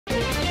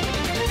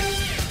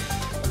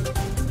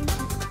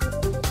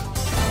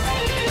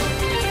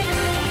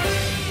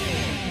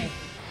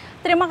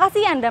Terima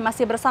kasih Anda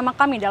masih bersama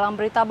kami dalam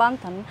Berita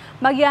Banten.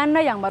 Bagi Anda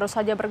yang baru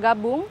saja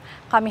bergabung,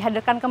 kami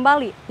hadirkan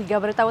kembali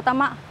 3 berita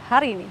utama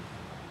hari ini.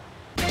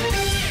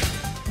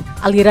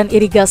 Aliran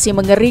irigasi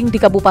mengering di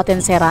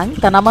Kabupaten Serang,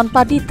 tanaman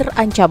padi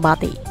terancam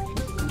mati.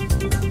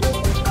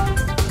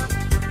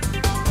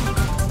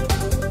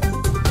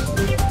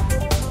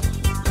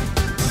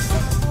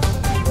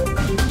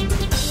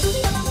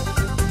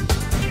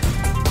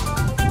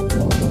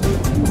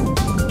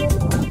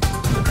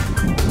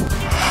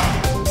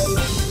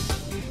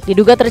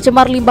 Diduga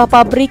tercemar limbah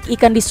pabrik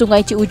ikan di Sungai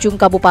Ciujung,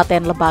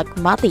 Kabupaten Lebak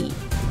mati.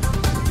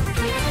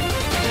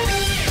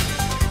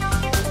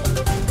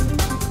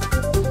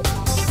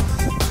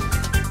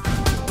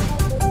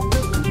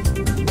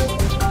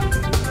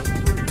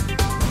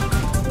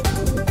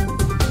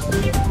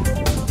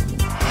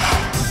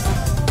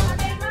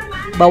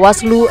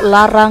 Bawaslu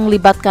larang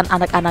libatkan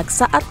anak-anak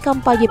saat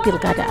kampanye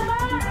pilkada.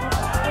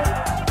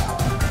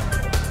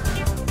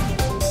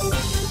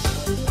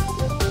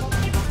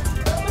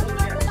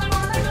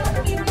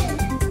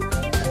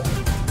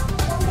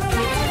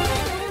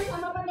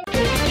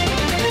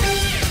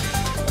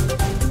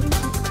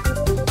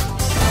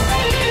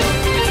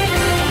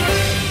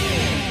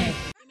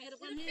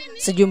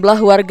 Sejumlah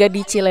warga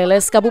di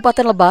Cileles,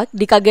 Kabupaten Lebak,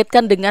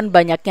 dikagetkan dengan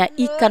banyaknya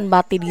ikan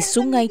mati di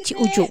Sungai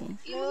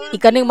Ciujung.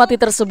 Ikan yang mati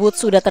tersebut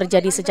sudah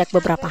terjadi sejak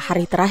beberapa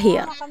hari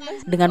terakhir.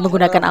 Dengan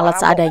menggunakan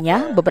alat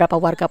seadanya,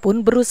 beberapa warga pun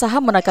berusaha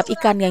menangkap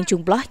ikan yang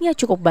jumlahnya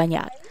cukup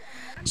banyak.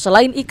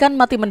 Selain ikan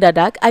mati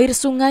mendadak, air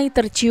sungai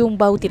tercium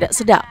bau tidak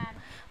sedap.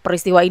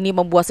 Peristiwa ini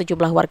membuat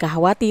sejumlah warga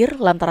khawatir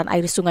lantaran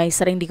air sungai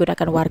sering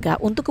digunakan warga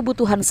untuk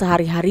kebutuhan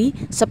sehari-hari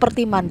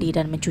seperti mandi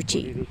dan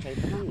mencuci.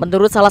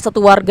 Menurut salah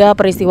satu warga,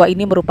 peristiwa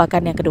ini merupakan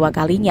yang kedua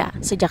kalinya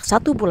sejak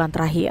 1 bulan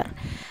terakhir.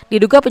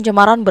 Diduga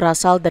pencemaran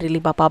berasal dari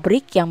limbah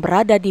pabrik yang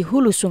berada di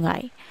hulu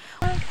sungai.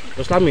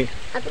 Terus lami?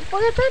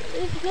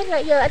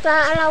 Ya,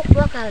 lauk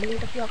 2 kali,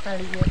 2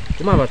 kali.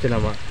 Kumaha sih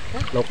nama?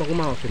 Lauknya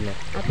kumaha sih nama?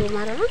 Atuh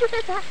marah lu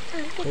kata.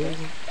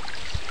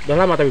 Udah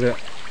lama tapi enggak?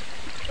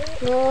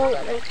 No,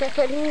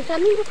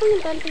 seminggu kan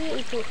ganti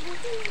itu.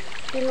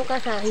 Tino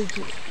kasa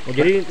hiji. Oh,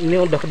 jadi ini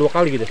udah kedua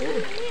kali gitu?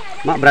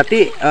 Mak,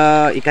 berarti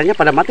ikannya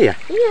pada mati ya?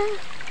 Iya.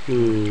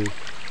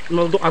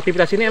 Untuk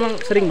aktivitas ini emang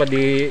sering Mbak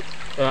di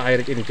air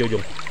ini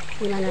Ciujung?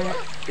 Gimana?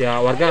 Ya,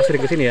 warga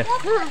sering kesini ya?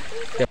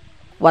 Ya.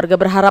 Warga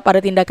berharap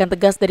ada tindakan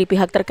tegas dari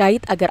pihak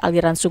terkait agar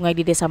aliran sungai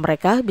di desa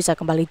mereka bisa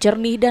kembali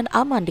jernih dan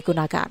aman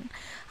digunakan.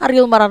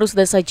 Ariel Maranus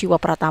Desa Jiwa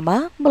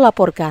Pratama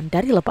melaporkan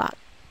dari Lebak.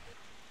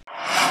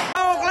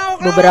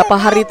 Beberapa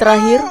hari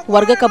terakhir,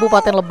 warga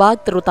Kabupaten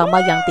Lebak,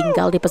 terutama yang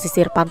tinggal di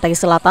pesisir pantai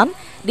selatan,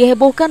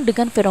 dihebohkan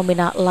dengan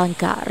fenomena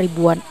langka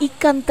ribuan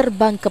ikan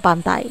terbang ke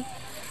pantai.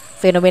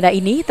 Fenomena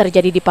ini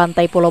terjadi di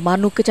pantai Pulau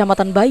Manuk,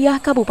 Kecamatan Bayah,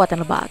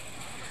 Kabupaten Lebak.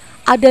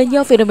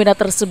 Adanya fenomena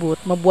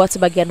tersebut membuat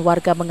sebagian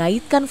warga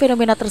mengaitkan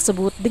fenomena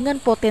tersebut dengan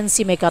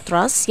potensi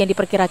megatrust yang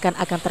diperkirakan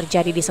akan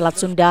terjadi di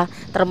Selat Sunda,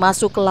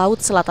 termasuk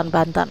Laut Selatan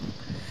Banten.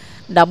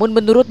 Namun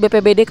menurut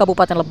BPBD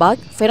Kabupaten Lebak,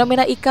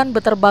 fenomena ikan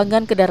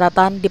berterbangan ke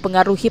daratan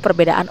dipengaruhi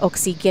perbedaan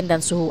oksigen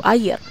dan suhu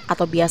air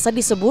atau biasa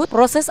disebut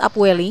proses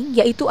upwelling,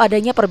 yaitu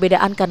adanya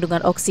perbedaan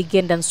kandungan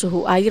oksigen dan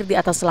suhu air di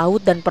atas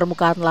laut dan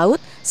permukaan laut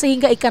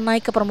sehingga ikan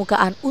naik ke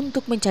permukaan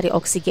untuk mencari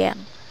oksigen.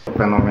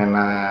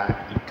 Fenomena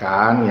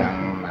ikan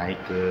yang naik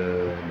ke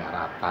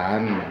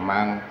daratan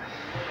memang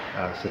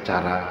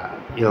secara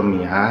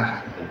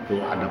ilmiah itu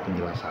ada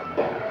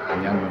penjelasannya,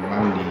 hanya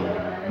memang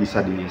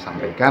bisa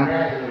disampaikan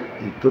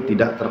itu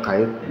tidak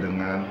terkait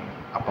dengan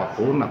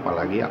apapun,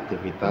 apalagi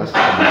aktivitas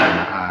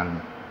kebencanaan.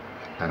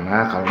 Karena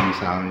kalau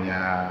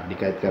misalnya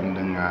dikaitkan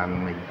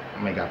dengan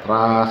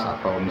megatrust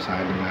atau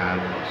misalnya dengan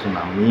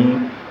tsunami,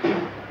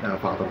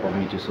 faktor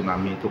pemicu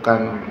tsunami itu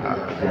kan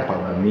gempa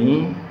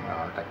bumi,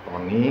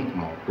 tektonik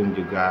maupun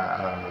juga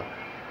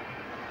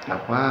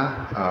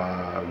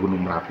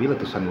gunung Merapi,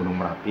 letusan gunung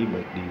Merapi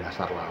baik di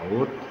dasar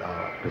laut,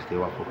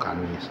 peristiwa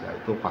vulkanis.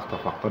 Itu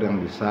faktor-faktor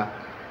yang bisa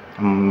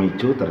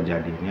memicu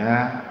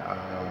terjadinya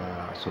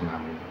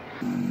tsunami.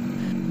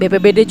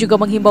 BPBD juga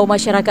menghimbau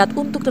masyarakat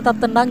untuk tetap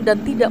tenang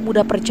dan tidak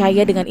mudah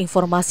percaya dengan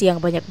informasi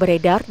yang banyak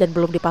beredar dan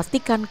belum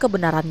dipastikan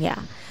kebenarannya.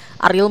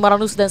 Ariel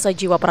Maranus dan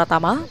Jiwa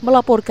Pratama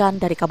melaporkan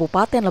dari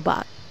Kabupaten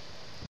Lebak.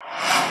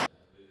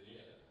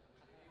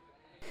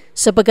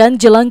 Sepekan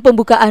jelang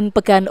pembukaan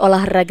Pekan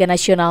Olahraga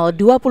Nasional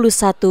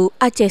 21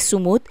 Aceh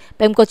Sumut,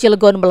 Pemkot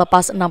Cilegon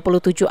melepas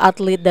 67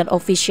 atlet dan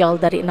ofisial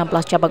dari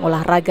 16 cabang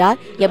olahraga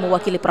yang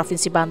mewakili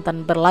Provinsi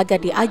Banten berlaga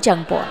di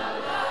ajang PON.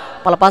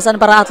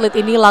 Pelepasan para atlet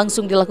ini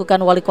langsung dilakukan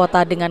Wali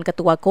Kota dengan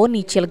Ketua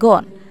KONI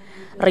Cilegon.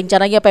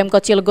 Rencananya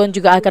Pemkot Cilegon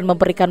juga akan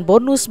memberikan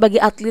bonus bagi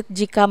atlet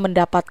jika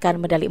mendapatkan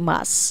medali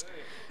emas.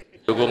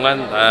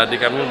 Dukungan di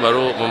kami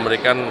baru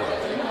memberikan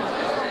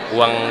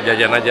uang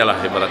jajan aja lah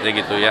ibaratnya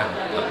gitu ya.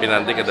 Tapi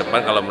nanti ke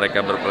depan kalau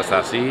mereka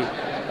berprestasi,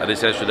 tadi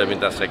saya sudah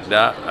minta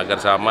sekda agar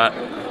sama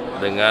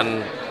dengan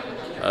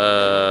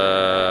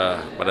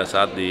pada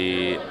saat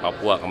di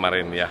Papua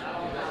kemarin ya.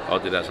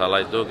 Kalau tidak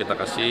salah itu kita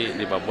kasih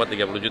di Papua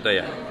 30 juta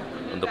ya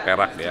untuk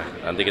perak ya.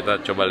 Nanti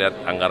kita coba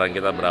lihat anggaran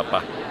kita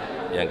berapa.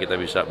 yang kita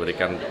bisa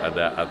berikan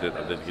pada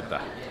atlet-atlet kita.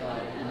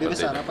 Lebih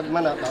besar apa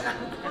gimana Pak?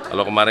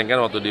 Kalau kemarin kan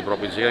waktu di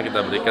provinsi kan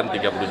kita berikan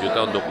 30 juta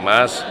untuk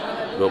emas,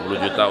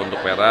 20 juta untuk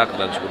perak,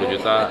 dan 10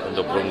 juta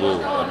untuk perunggu.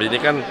 Tapi ini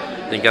kan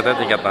tingkatnya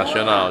tingkat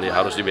nasional, ya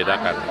harus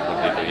dibedakan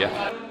seperti itu ya.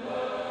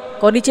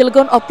 KONI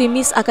Cilegon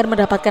optimis akan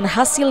mendapatkan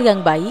hasil yang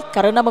baik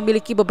karena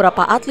memiliki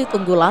beberapa atlet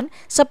unggulan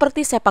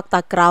seperti sepak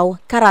takraw,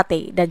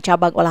 karate, dan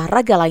cabang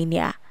olahraga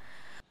lainnya.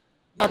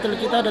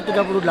 Atlet kita ada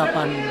 38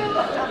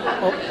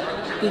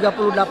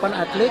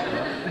 atlet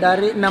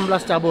dari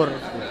 16 cabur.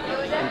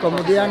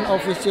 Kemudian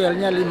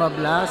ofisialnya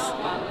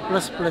 15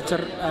 plus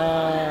pelajar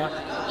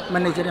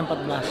manajernya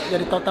 14.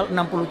 Jadi total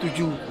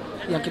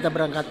 67 yang kita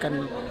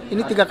berangkatkan.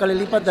 Ini 3 kali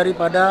lipat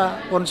daripada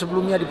PON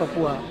sebelumnya di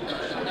Papua.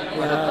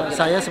 Ya,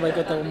 saya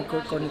sebagai ketua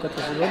KONI Kota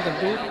Cilegon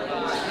tentu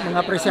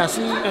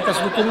mengapresiasi atas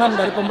dukungan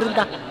dari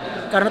pemerintah.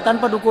 Karena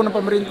tanpa dukungan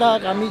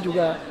pemerintah kami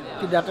juga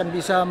tidak akan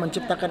bisa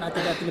menciptakan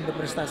atlet-atlet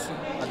berprestasi.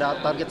 Ada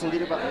target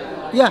sendiri Pak?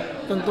 Ya,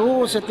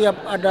 tentu setiap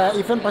ada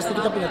event pasti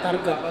kita punya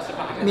target.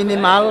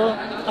 Minimal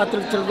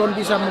atlet Cilegon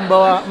bisa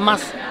membawa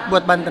emas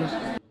buat Banten.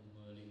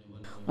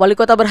 Wali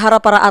Kota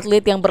berharap para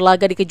atlet yang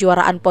berlaga di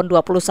kejuaraan PON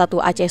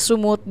 21 Aceh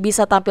Sumut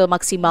bisa tampil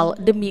maksimal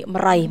demi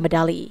meraih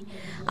medali.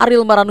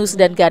 Ariel Maranus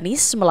dan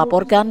Ganis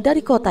melaporkan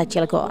dari Kota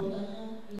Cilegon.